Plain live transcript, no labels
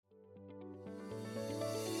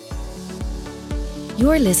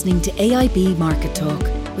You're listening to AIB Market Talk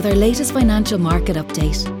with our latest financial market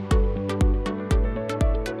update.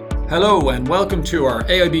 Hello and welcome to our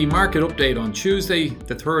AIB Market Update on Tuesday,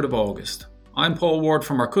 the 3rd of August. I'm Paul Ward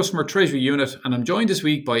from our Customer Treasury Unit and I'm joined this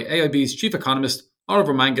week by AIB's Chief Economist,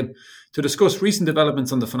 Oliver Mangan, to discuss recent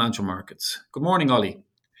developments on the financial markets. Good morning, Ollie.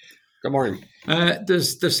 Good morning.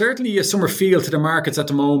 There's certainly a summer feel to the markets at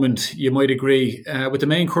the moment, you might agree, with the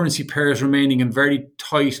main currency pairs remaining in very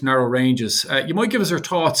tight, narrow ranges. You might give us your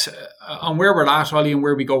thoughts on where we're at, Ollie, and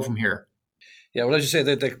where we go from here. Yeah, well, as you say,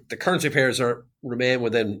 the currency pairs remain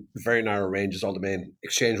within very narrow ranges, all the main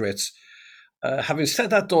exchange rates. Having said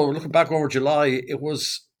that, though, looking back over July, it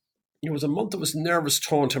was a month that was nervous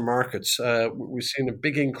tone to markets. We've seen a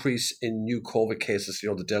big increase in new COVID cases,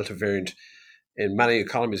 the Delta variant, in many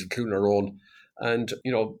economies, including our own. And,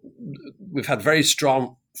 we've had very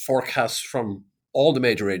strong forecasts from all the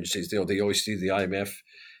major agencies, the OECD, the IMF,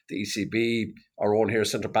 the ECB, our own here,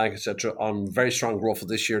 Central Bank, etc., on very strong growth for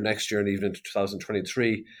this year, next year, and even into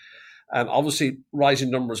 2023. And obviously, rising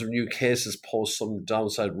numbers of new cases pose some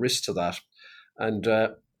downside risk to that. And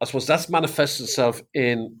I suppose that's manifested itself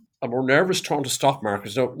in a more nervous tone to stock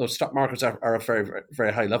markets. No, stock markets are at very,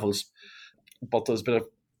 very high levels, but there's been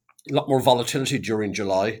a lot more volatility during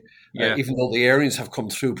July, even though the earnings have come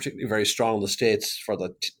through particularly very strong in the States for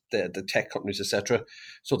the tech companies, etc.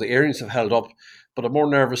 So the earnings have held up, but a more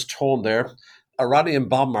nervous tone there. A rally in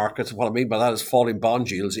bond markets, what I mean by that is falling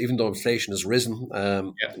bond yields, even though inflation has risen.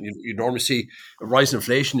 You normally see a rise in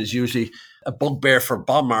inflation is usually a bugbear for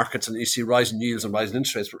bond markets, and you see rising yields and rising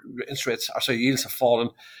interest rates. Yields have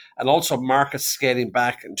fallen, and also markets scaling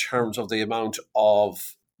back in terms of the amount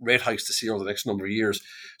of rate hikes to see over the next number of years.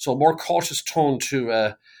 So a more cautious tone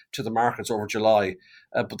to the markets over July.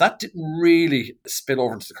 But that didn't really spill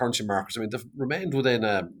over to the currency markets. I mean, they've remained within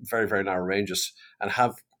very, very narrow ranges and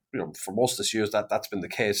have, for most of this year, that's been the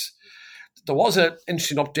case. There was an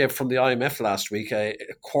interesting update from the IMF last week, a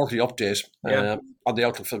quarterly update on the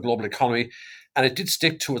outlook for the global economy. And it did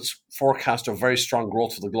stick to its forecast of very strong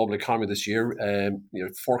growth for the global economy this year.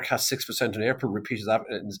 Forecast 6% in April, repeated that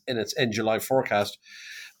in its end July forecast.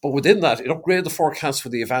 But within that, it upgraded the forecast for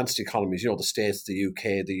the advanced economies, the States, the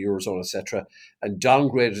UK, the Eurozone, etc., and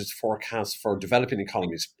downgraded its forecast for developing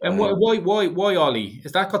economies. And why, Ollie?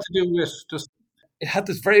 Is that got to do with just... It had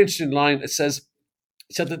this very interesting line. It said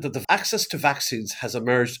that the access to vaccines has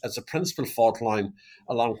emerged as a principal fault line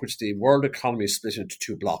along which the world economy is split into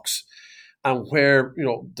two blocks. And where,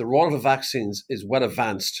 the role of vaccines is well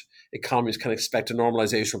advanced, economies can expect a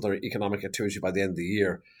normalization of their economic activity by the end of the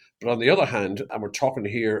year. But on the other hand, and we're talking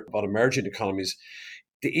here about emerging economies,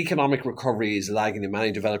 the economic recovery is lagging in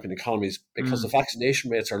many developing economies because the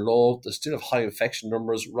vaccination rates are low. There's still high infection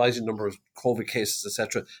numbers, rising number of COVID cases,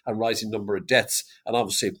 etc., and rising number of deaths, and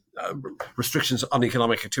obviously restrictions on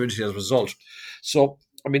economic activity as a result. So,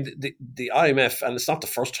 I mean, the IMF, and it's not the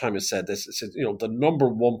first time it said this, it said, the number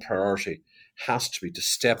one priority has to be to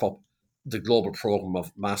step up the global program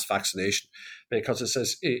of mass vaccination, because it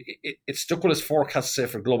says it stuck with its forecast, say,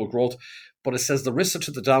 for global growth, but it says the risks are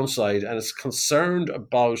to the downside, and it's concerned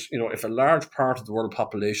about, if a large part of the world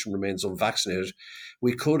population remains unvaccinated,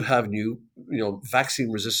 we could have new,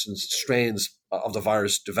 vaccine-resistant strains of the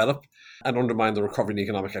virus develop and undermine the recovery in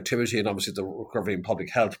economic activity and obviously the recovery in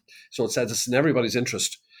public health. So it says it's in everybody's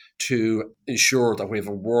interest to ensure that we have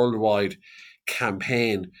a worldwide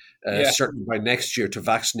campaign, certainly by next year, to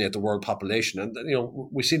vaccinate the world population. And,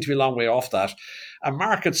 we seem to be a long way off that. And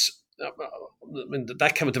markets,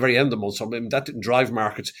 that came at the very end of the month, so that didn't drive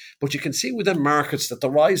markets. But you can see within markets that the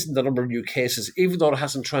rise in the number of new cases, even though it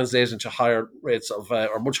hasn't translated into higher rates of,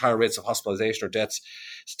 or much higher rates of hospitalization or deaths,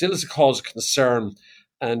 still is a cause of concern.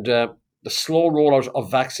 And the slow rollout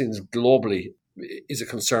of vaccines globally is a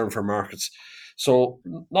concern for markets. So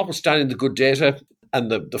notwithstanding the good data and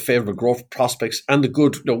the favourable growth prospects and the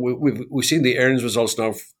good, we've seen the earnings results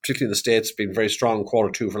now, particularly in the States, being very strong in quarter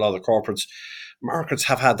two for a lot of the corporates. Markets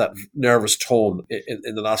have had that nervous tone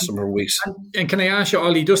in the last number of weeks. And can I ask you,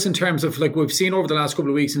 Ollie, just in terms of, we've seen over the last couple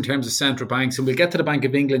of weeks in terms of central banks, and we'll get to the Bank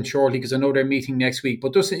of England shortly because I know they're meeting next week,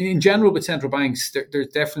 but just in general with central banks, there's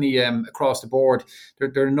definitely across the board,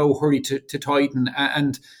 they're in no hurry to tighten.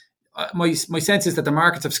 And my sense is that the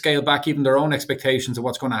markets have scaled back even their own expectations of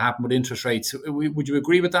what's going to happen with interest rates. Would you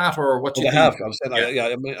agree with that, or what do you think?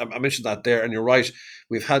 I mentioned that there, and you're right.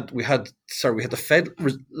 We had the Fed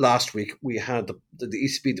last week. We had the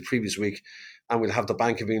ECB the previous week, and we'll have the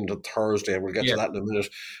Bank of England on Thursday, and we'll get to that in a minute.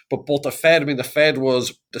 But both the Fed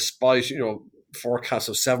was, despite forecasts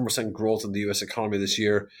of 7% growth in the US economy this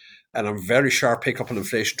year, and a very sharp pickup in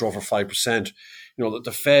inflation to over 5%.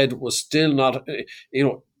 The Fed was still not,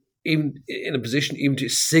 even in a position even to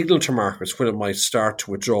signal to markets when it might start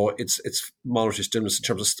to withdraw its monetary stimulus in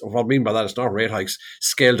terms of what I mean by that. It's not rate hikes,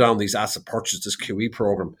 scale down these asset purchases, this QE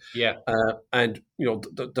program. Yeah. And,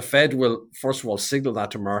 the Fed will, first of all, signal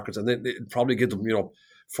that to markets, and then it'll probably give them,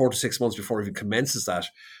 4 to 6 months before it even commences that.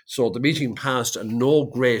 So the meeting passed a no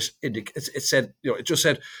great it said, it just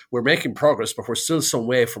said we're making progress, but we're still some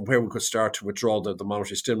way from where we could start to withdraw the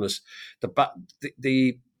monetary stimulus.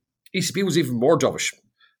 The ECB was even more dovish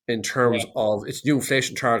in terms of its new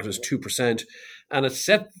inflation target is 2%, and it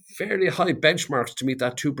set fairly high benchmarks to meet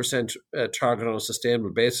that 2% target on a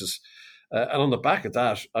sustainable basis. And on the back of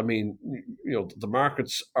that, I mean, the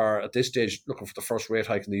markets are at this stage looking for the first rate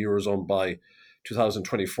hike in the Eurozone by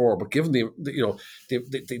 2024. But given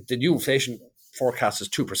the new inflation forecast is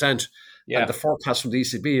 2%, and the forecasts from the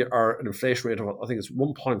ECB are an inflation rate of, I think it's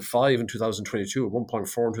 1.5 in 2022,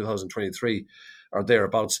 1.4 in 2023, or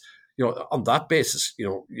thereabouts. On that basis,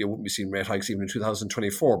 you wouldn't be seeing rate hikes even in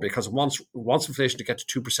 2024, because wants inflation to get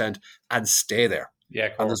to 2% and stay there. Yeah,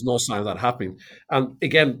 cool. And there's no sign of that happening. And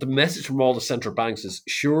again, the message from all the central banks is,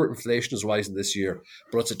 sure, inflation is rising this year,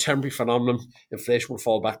 but it's a temporary phenomenon. Inflation will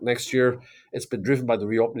fall back next year. It's been driven by the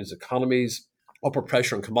reopening of economies, upward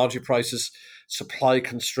pressure on commodity prices, supply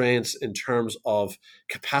constraints in terms of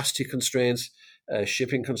capacity constraints,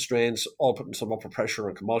 shipping constraints, all putting some upward pressure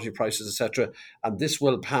on commodity prices, etc. And this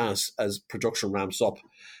will pass as production ramps up.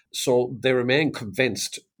 So they remain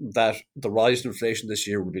convinced that the rise in inflation this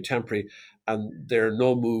year will be temporary, and they're in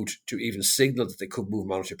no mood to even signal that they could move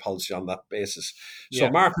monetary policy on that basis. So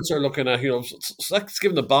markets are looking at, so that's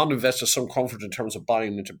giving the bond investors some comfort in terms of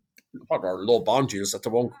buying into what are low bond yields, that they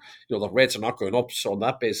won't, the rates are not going up. So on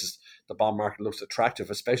that basis, the bond market looks attractive,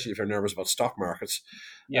 especially if you're nervous about stock markets.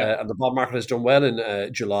 And the bond market has done well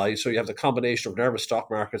in July. So you have the combination of nervous stock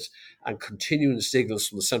markets and continuing signals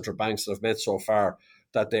from the central banks that have made so far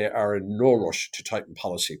that they are in no rush to tighten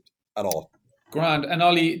policy at all. Grand. And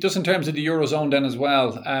Ollie, just in terms of the Eurozone then as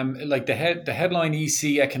well, like the headline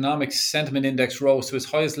EC Economic Sentiment Index rose to its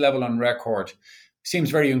highest level on record. Seems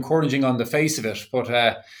very encouraging on the face of it, but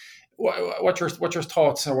what's your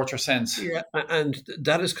thoughts or what's your sense? Yeah, and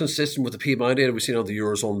that is consistent with the PMI data we've seen on the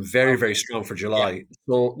Eurozone, very, very strong for July. Yeah.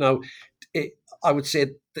 So now, I would say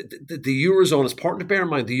the Eurozone is important to bear in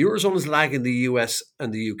mind. The Eurozone is lagging the US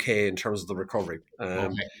and the UK in terms of the recovery,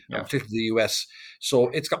 particularly the US. So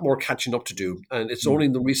it's got more catching up to do. And it's only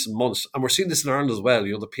in the recent months, and we're seeing this in Ireland as well.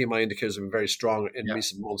 The PMI indicators have been very strong in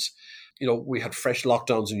recent months. We had fresh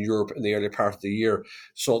lockdowns in Europe in the early part of the year.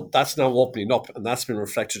 So that's now opening up, and that's been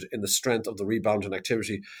reflected in the strength of the rebound in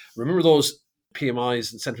activity. Remember those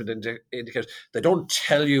PMIs and sentiment indicators, they don't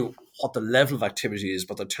tell you what the level of activity is,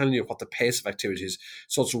 but they're telling you what the pace of activity is.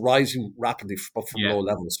 So it's rising rapidly, but from low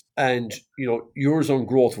levels. And, Eurozone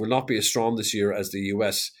growth will not be as strong this year as the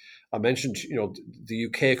US. I mentioned, the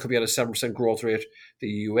UK could be at a 7% growth rate. The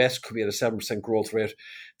US could be at a 7% growth rate.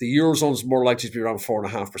 The Eurozone is more likely to be around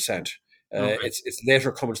 4.5%. It's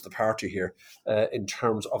later coming to the party here in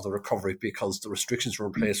terms of the recovery, because the restrictions were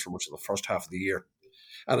in place for much of the first half of the year.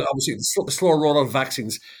 And obviously, the slower rollout of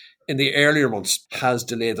vaccines in the earlier months has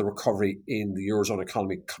delayed the recovery in the Eurozone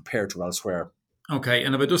economy compared to elsewhere. Okay,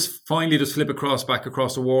 and if I just finally flip back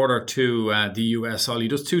across the water to the US, Ollie,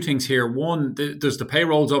 just two things here. One, there's the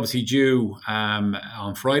payrolls obviously due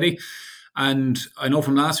on Friday. And I know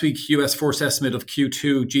from last week, US first estimate of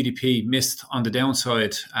Q2 GDP missed on the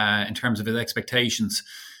downside in terms of its expectations.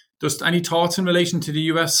 Just any thoughts in relation to the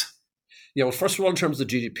US? Yeah, well, first of all, in terms of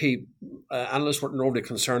the GDP, analysts weren't overly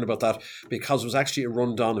concerned about that because it was actually a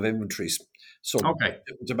rundown of inventories. So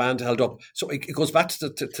demand held up. So it goes back to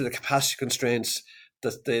the capacity constraints,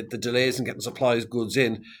 the delays in getting supplies goods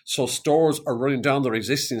in. So stores are running down their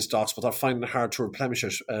existing stocks, but they're finding it hard to replenish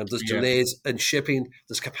it. There's delays in shipping.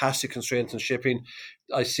 There's capacity constraints in shipping.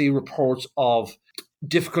 I see reports of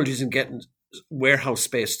difficulties in getting warehouse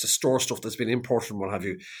space to store stuff that's been imported and what have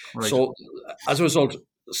you. Right. So as a result,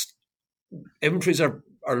 inventories are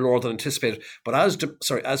lower than anticipated, but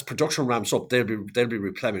as production ramps up, they'll be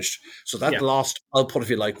replenished. So that lost output, if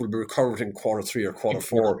you like, will be recovered in quarter 3 or quarter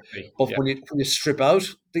 4. But when you strip out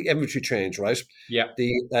the inventory change, right? Yeah.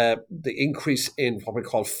 The increase in what we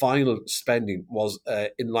call final spending was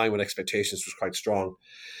in line with expectations, was quite strong.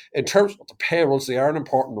 In terms of the payrolls, they are an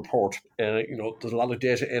important report. There's a lot of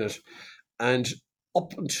data in it, and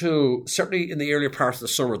up until certainly in the earlier part of the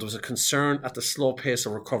summer, there was a concern at the slow pace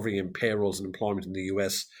of recovery in payrolls and employment in the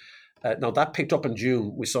US. Now, that picked up in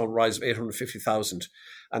June. We saw a rise of 850,000,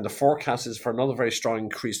 and the forecast is for another very strong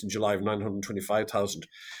increase in July of 925,000.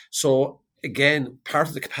 So again, part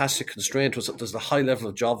of the capacity constraint was that there's a high level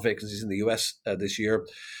of job vacancies in the US this year,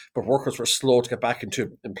 but workers were slow to get back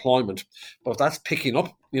into employment. But that's picking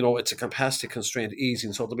up. It's a capacity constraint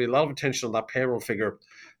easing. So there'll be a lot of attention on that payroll figure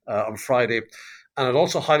on Friday. And I'd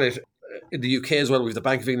also highlight in the UK as well, we have the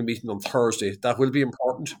Bank of England meeting on Thursday. That will be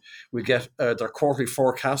important. We get their quarterly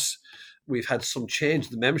forecasts. We've had some change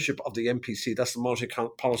in the membership of the MPC. That's the Monetary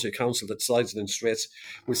Policy Council that decides on interest rates.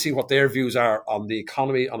 We'll see what their views are on the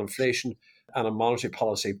economy, on inflation, and on monetary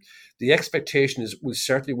policy. The expectation is we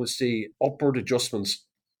certainly will see upward adjustments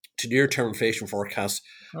to near-term inflation forecasts,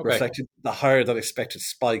 reflecting the higher than expected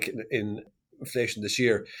spike in inflation this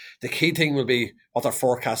year. The key thing will be what their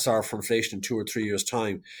forecasts are for inflation in 2 or 3 years'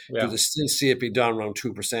 time. Do they still see it being down around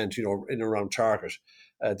 2%, in around target?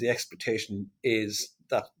 The expectation is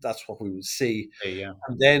that's what we will see.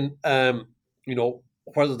 And then,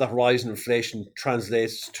 whether that rise in inflation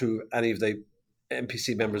translates to any of the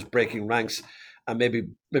MPC members breaking ranks and maybe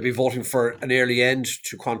voting for an early end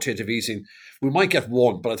to quantitative easing. We might get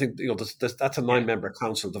one, but I think that's a 9-member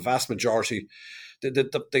council. The vast majority,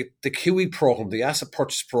 the QE program, the asset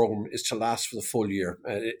purchase program, is to last for the full year.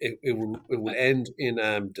 It will end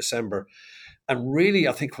in December. And really,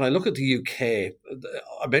 I think when I look at the UK,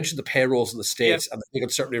 I mentioned the payrolls in the States and the big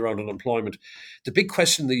uncertainty around unemployment. The big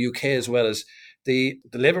question in the UK as well is the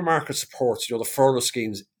labour market supports, the furlough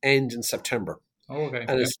schemes end in September.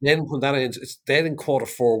 And it's then when that ends, it's then in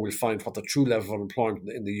Q4 we'll find what the true level of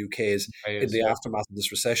employment in the UK is in the aftermath of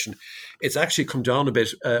this recession. It's actually come down a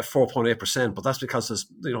bit, 4.8%, but that's because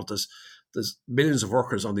there's millions of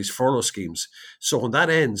workers on these furlough schemes. So when that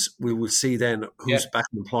ends, we will see then who's back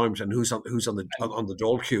in employment and who's on the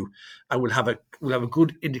dole queue, and we'll have a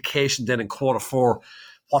good indication then in Q4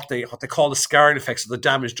 what they call the scarring effects of the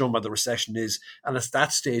damage done by the recession is. And at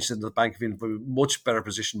that stage, then the Bank of England will be much better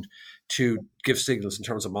positioned to give signals in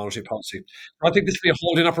terms of monetary policy. I think this will be a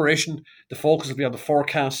holding operation. The focus will be on the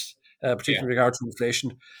forecast, particularly in regard to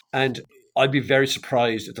inflation. And I'd be very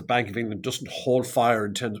surprised if the Bank of England doesn't hold fire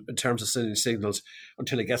in terms of sending signals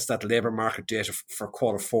until it gets that labour market data for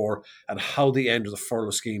Q4 and how the end of the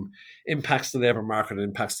furlough scheme impacts the labour market and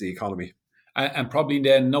impacts the economy. And probably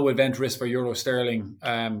then no event risk for euro sterling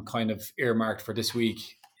kind of earmarked for this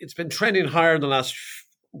week. It's been trending higher in the last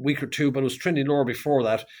week or two, but it was trending lower before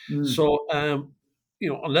that. So,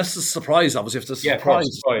 unless there's a surprise, obviously, if there's a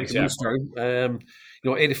surprise, sterling,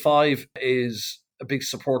 85 is a big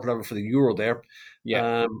support level for the euro there.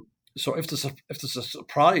 So if there's a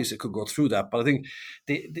surprise, it could go through that. But I think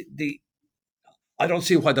I don't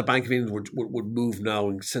see why the Bank of England would move now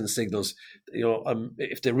and send signals.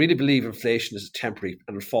 If they really believe inflation is temporary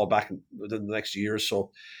and will fall back within the next year or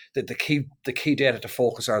so, the key data to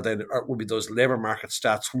focus will be those labour market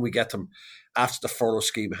stats when we get them after the furlough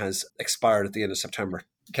scheme has expired at the end of September.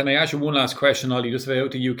 Can I ask you one last question, Ollie, just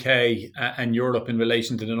about the UK and Europe in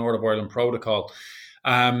relation to the North of Ireland Protocol?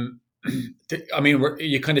 You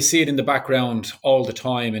kind of see it in the background all the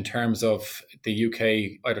time in terms of the UK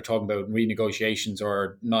either talking about renegotiations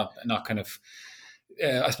or not kind of,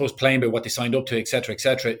 I suppose, playing about what they signed up to, et cetera, et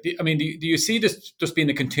cetera. Do you see this just being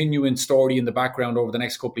a continuing story in the background over the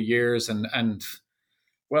next couple of years? And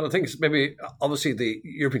Well, I think it's maybe, obviously, the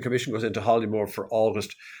European Commission goes into holiday mode for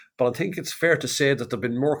August, but I think it's fair to say that there have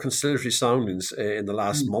been more conciliatory soundings in the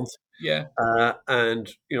last month. And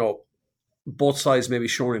both sides may be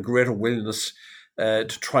showing a greater willingness to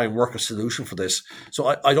try and work a solution for this.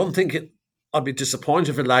 So I don't think I'd be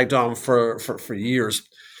disappointed if it lagged on for years.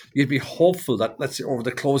 You'd be hopeful that, let's say, over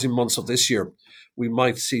the closing months of this year, we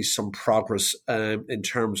might see some progress in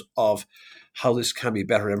terms of how this can be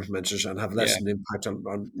better implemented and have less an impact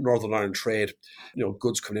on Northern Ireland trade.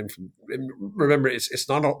 Goods coming in from, remember, it's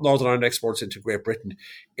not Northern Ireland exports into Great Britain.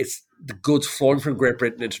 It's the goods flowing from Great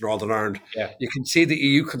Britain into Northern Ireland. You can see the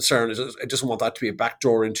EU concern is it doesn't want that to be a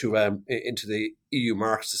backdoor into the EU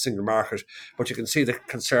markets, the single market. But you can see the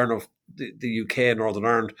concern of the UK and Northern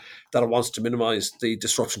Ireland that it wants to minimise the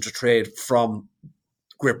disruption to trade from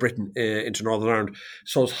Great Britain into Northern Ireland.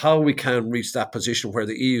 So it's how we can reach that position where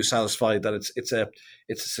the EU is satisfied that it's a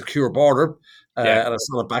secure border and it's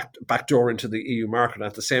not a backdoor into the EU market. And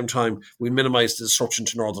at the same time, we minimise the disruption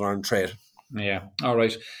to Northern Ireland trade. Yeah. All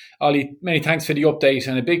right. Ollie, many thanks for the update,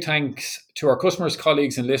 and a big thanks to our customers,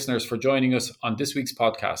 colleagues and listeners for joining us on this week's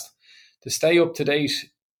podcast. To stay up to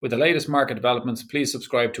date with the latest market developments, please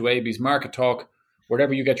subscribe to AIB's Market Talk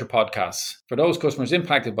wherever you get your podcasts. For those customers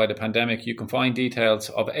impacted by the pandemic, you can find details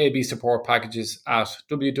of AIB support packages at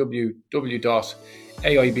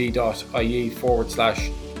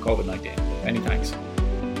www.aib.ie/COVID-19. Many thanks.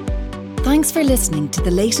 Thanks for listening to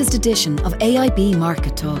the latest edition of AIB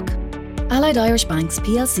Market Talk. Allied Irish Banks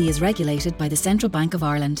plc is regulated by the Central Bank of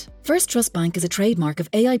Ireland. First Trust Bank is a trademark of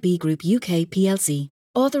AIB Group UK plc,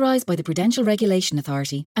 authorised by the Prudential Regulation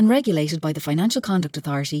Authority and regulated by the Financial Conduct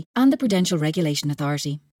Authority and the Prudential Regulation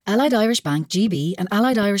Authority. Allied Irish Bank GB and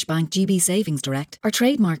Allied Irish Bank GB Savings Direct are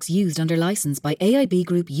trademarks used under licence by AIB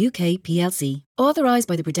Group UK plc, authorised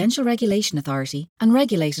by the Prudential Regulation Authority and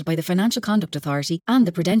regulated by the Financial Conduct Authority and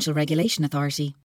the Prudential Regulation Authority.